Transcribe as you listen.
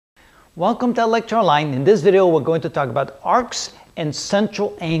Welcome to Lecture Line. In this video, we're going to talk about arcs and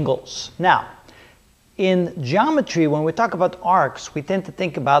central angles. Now, in geometry, when we talk about arcs, we tend to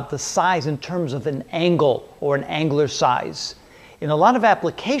think about the size in terms of an angle or an angular size. In a lot of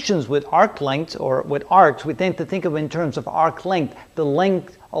applications with arc length or with arcs, we tend to think of it in terms of arc length, the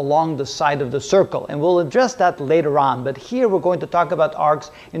length along the side of the circle. And we'll address that later on. But here we're going to talk about arcs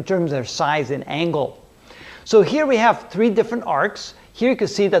in terms of their size and angle. So here we have three different arcs. Here you can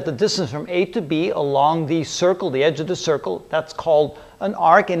see that the distance from A to B along the circle, the edge of the circle, that's called an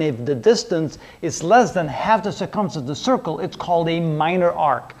arc. And if the distance is less than half the circumference of the circle, it's called a minor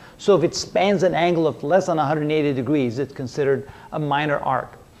arc. So if it spans an angle of less than 180 degrees, it's considered a minor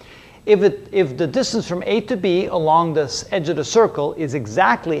arc. If the distance from A to B along the edge of the circle is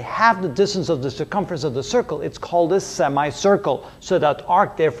exactly half the distance of the circumference of the circle, it's called a semicircle. So that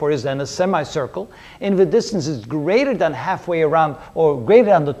arc, therefore, is then a semicircle. And if the distance is greater than halfway around, or greater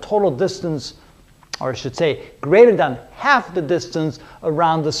than the total distance, or I should say, greater than half the distance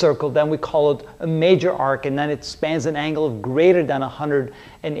around the circle, then we call it a major arc, and then it spans an angle of greater than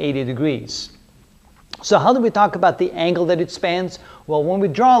 180 degrees. So how do we talk about the angle that it spans? Well, when we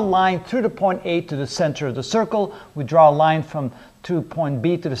draw a line through the point A to the center of the circle, we draw a line through point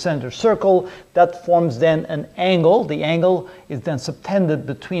B to the center of the circle. That forms then an angle. The angle is then subtended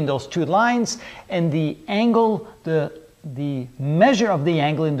between those two lines, and the angle, the measure of the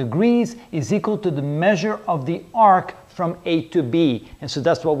angle in degrees is equal to the measure of the arc from A to B. And so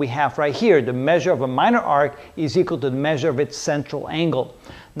that's what we have right here. The measure of a minor arc is equal to the measure of its central angle.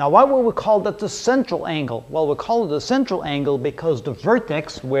 Now, why would we call that the central angle? Well, we call it the central angle because the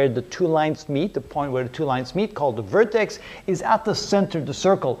vertex where the two lines meet, the point where the two lines meet, called the vertex, is at the center of the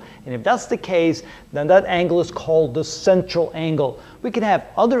circle. And if that's the case, then that angle is called the central angle. We can have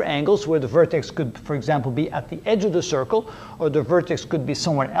other angles where the vertex could, for example, be at the edge of the circle, or the vertex could be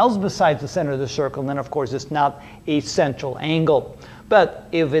somewhere else besides the center of the circle, and then, of course, it's not a central angle. But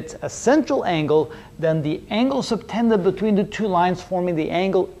if it's a central angle, then the angle subtended between the two lines forming the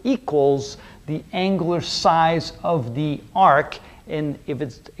angle equals the angular size of the arc. And if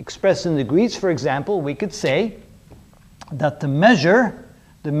it's expressed in degrees, for example, we could say that the measure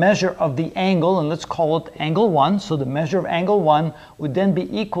of the angle, and let's call it angle 1, so the measure of angle 1 would then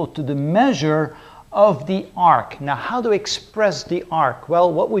be equal to the measure of the arc. Now, how do we express the arc?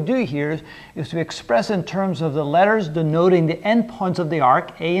 Well, what we do here is we express in terms of the letters denoting the endpoints of the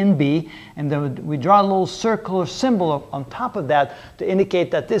arc, A and B, and then we draw a little circular symbol on top of that to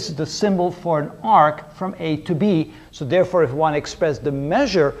indicate that this is the symbol for an arc from A to B. So therefore, if we want to express the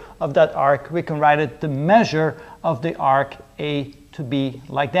measure of that arc, we can write it the measure of the arc A to B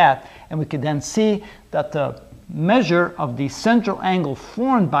like that. And we can then see that the measure of the central angle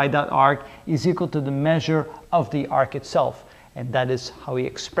formed by that arc is equal to the measure of the arc itself. And that is how we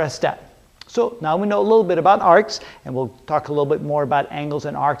express that. So now we know a little bit about arcs, and we'll talk a little bit more about angles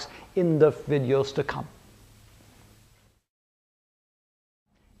and arcs in the videos to come.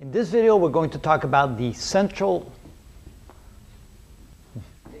 In this video, we're going to talk about the central...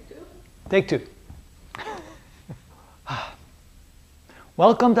 Take two.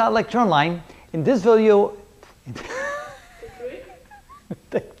 Welcome to our lecture online. In this video,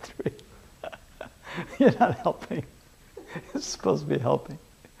 Take three. You're not helping. You're supposed to be helping.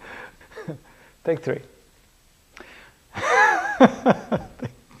 Take three. Take three.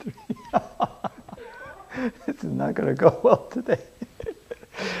 This is not going to go well today.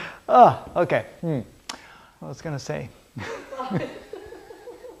 Okay. What was I going to say?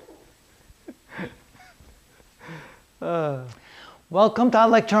 Welcome to our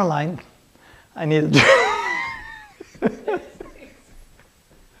lecture online. I need a drink.